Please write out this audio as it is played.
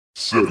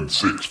7,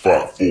 6,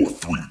 5, 4,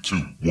 3, 2,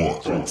 1.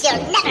 You'll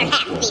never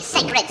have the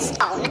sacred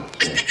stone.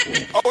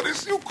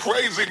 Otis, you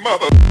crazy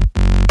mother.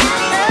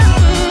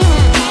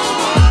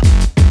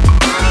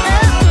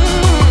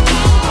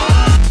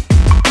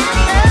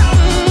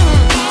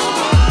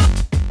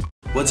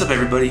 What's up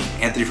everybody,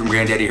 Anthony from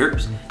Granddaddy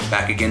Herbs,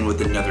 back again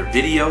with another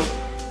video.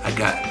 I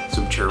got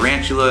some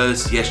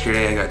tarantulas.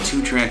 Yesterday I got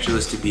 2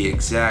 tarantulas to be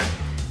exact.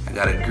 I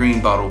got a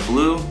green bottle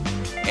blue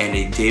and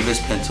a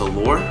Davis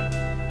Pentalore.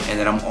 And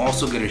then I'm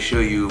also going to show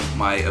you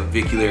my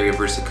Avicularia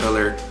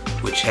versicolor,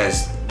 which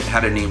has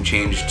had a name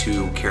change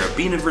to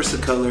Carabina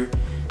versicolor.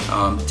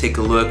 Take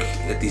a look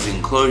at these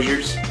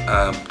enclosures.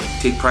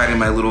 Take pride in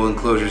my little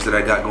enclosures that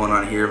I got going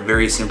on here.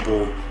 Very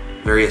simple,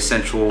 very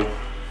essential.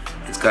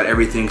 It's got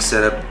everything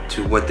set up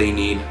to what they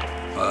need.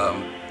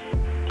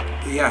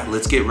 Yeah,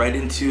 let's get right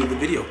into the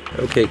video.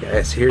 Okay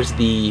guys, here's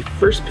the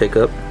first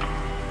pickup.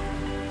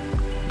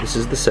 This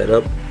is the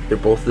setup. They're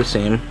both the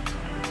same.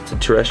 It's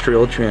a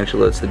terrestrial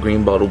tarantula. It's the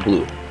green bottle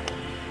blue.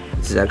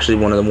 This is actually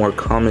one of the more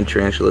common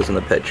tarantulas in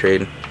the pet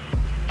trade.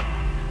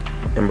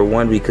 Number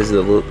 1, because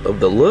of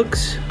the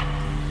looks.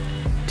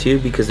 2,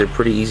 because they're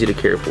pretty easy to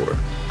care for.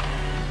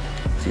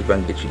 Let's see if I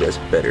can get you guys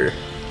a better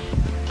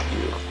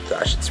view.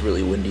 Gosh, it's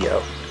really windy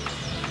out.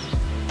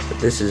 But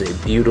this is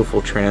a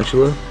beautiful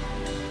tarantula.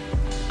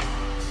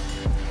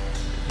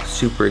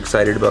 Super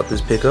excited about this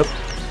pickup.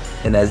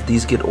 And as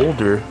these get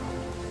older,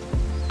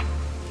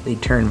 they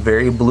turn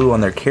very blue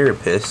on their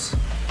carapace,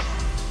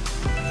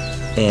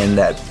 and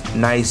that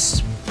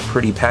nice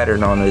pretty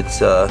pattern on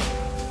its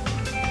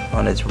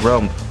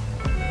rump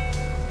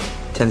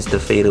tends to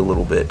fade a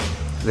little bit,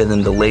 and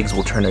then the legs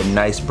will turn a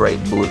nice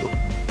bright blue.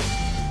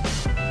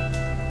 It's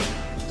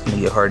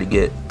gonna get hard to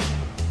get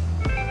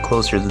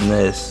closer than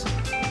this.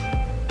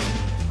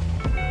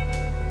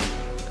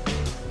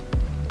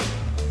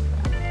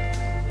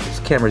 This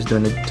camera's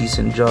doing a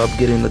decent job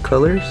getting the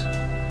colors.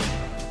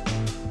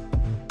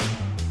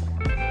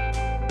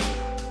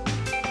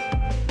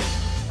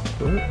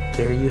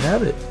 There you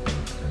have it.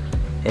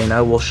 And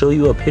I will show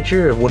you a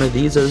picture of one of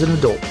these as an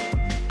adult.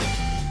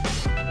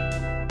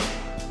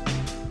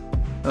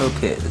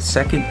 Okay, the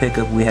second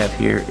pickup we have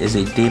here is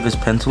a Davis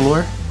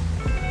Pentalore,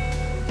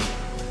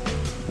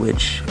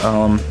 which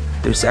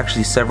there's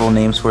actually several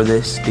names for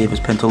this, Davis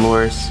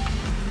Pentalores.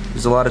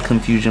 There's a lot of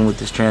confusion with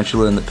this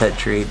tarantula in the pet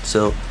trade,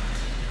 so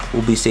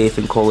we'll be safe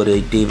and call it a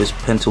Davis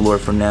Pentalore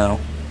for now.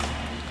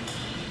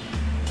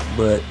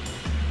 But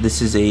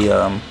this is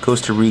a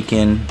Costa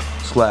Rican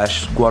 /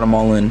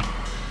 Guatemalan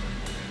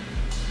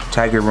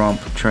tiger rump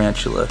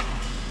tarantula.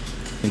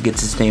 It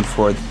gets its name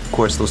for, of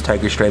course, those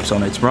tiger stripes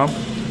on its rump.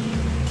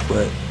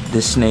 But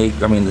this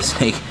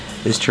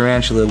this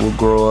tarantula will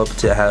grow up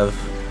to have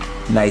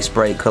nice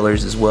bright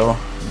colors as well.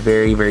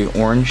 Very, very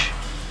orange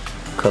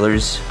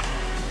colors.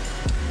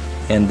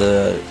 And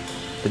the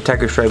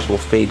tiger stripes will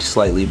fade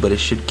slightly, but it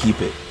should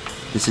keep it.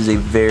 This is a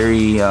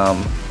very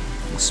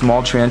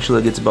small tarantula.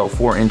 It gets about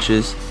 4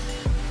 inches.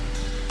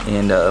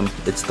 And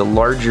it's the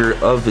larger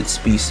of its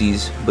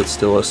species, but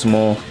still a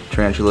small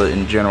tarantula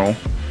in general.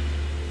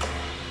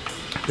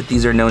 But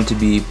these are known to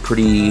be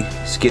pretty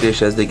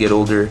skittish as they get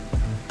older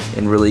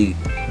and really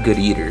good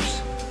eaters.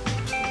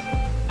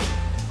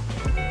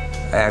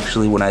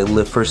 Actually, when I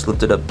first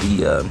lifted up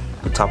the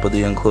top of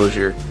the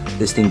enclosure,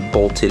 this thing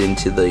bolted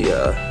into the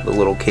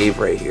little cave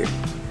right here.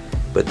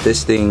 But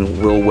this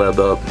thing will web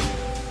up.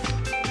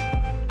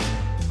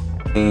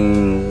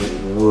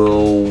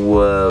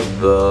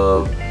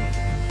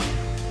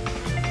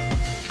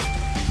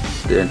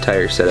 The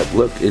entire setup.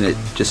 Look, and it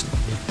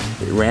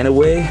ran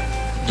away,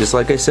 just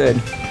like I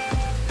said.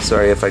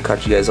 Sorry if I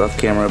caught you guys off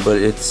camera, but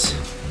it's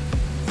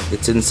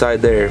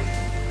inside there.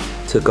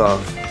 Took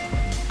off.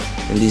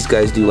 And these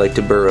guys do like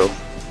to burrow.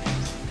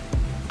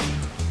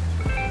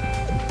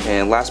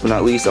 And last but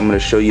not least, I'm going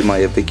to show you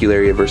my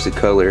Avicularia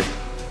versicolor,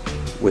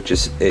 which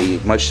is a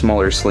much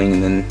smaller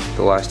sling than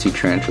the last 2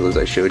 tarantulas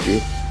I showed you.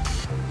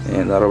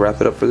 And that'll wrap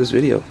it up for this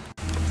video.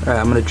 Alright,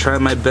 I'm going to try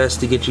my best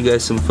to get you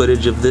guys some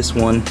footage of this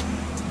one.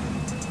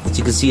 As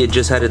you can see, it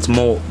just had its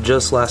molt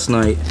just last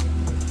night.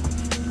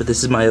 But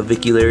this is my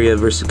Avicularia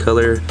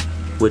versicolor,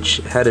 which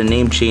had a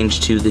name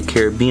change to the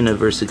Carabina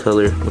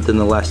versicolor within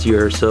the last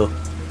year or so.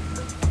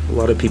 A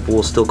lot of people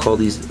will still call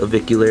these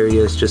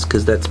Avicularias just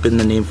because that's been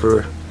the name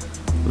for a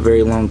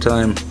very long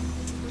time.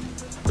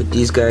 But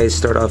these guys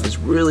start off as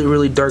really,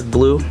 really dark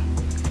blue,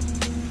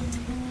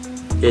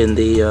 and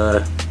they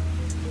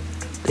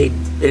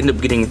end up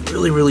getting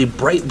really, really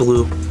bright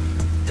blue,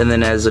 and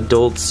then as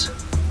adults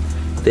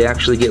they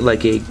actually get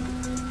like a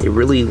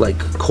really like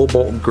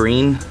cobalt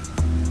green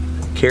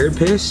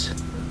carapace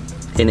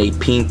and a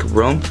pink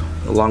rump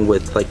along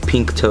with like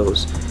pink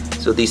toes.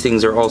 So these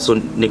things are also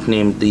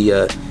nicknamed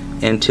the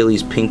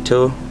Antilles pink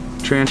toe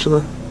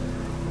tarantula.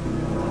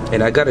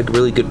 And I got a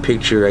really good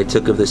picture I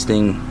took of this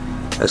thing,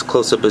 as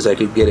close up as I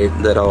could get it,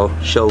 that I'll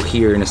show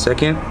here in a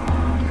second.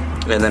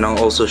 And then I'll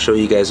also show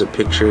you guys a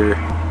picture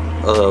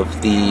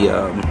of the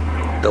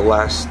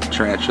last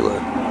tarantula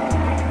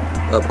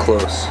up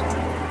close.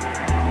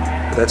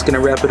 that's gonna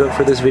wrap it up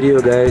for this video,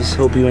 guys.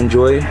 Hope you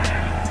enjoy.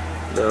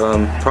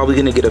 Probably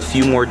gonna get a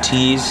few more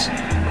teas,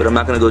 but I'm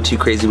not gonna go too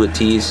crazy with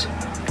teas.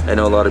 I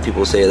know a lot of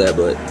people say that,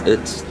 but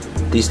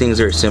these things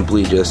are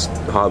simply just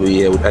a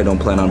hobby. I don't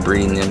plan on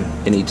breeding them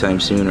anytime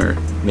soon, or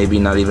maybe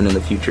not even in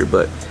the future,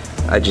 but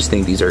I just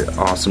think these are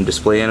awesome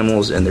display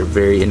animals and they're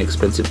very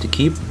inexpensive to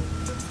keep.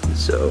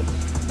 So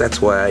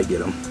that's why I get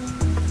them.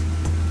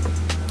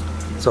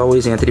 It's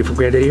always Anthony from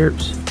Granddaddy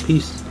Herbs.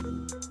 Peace.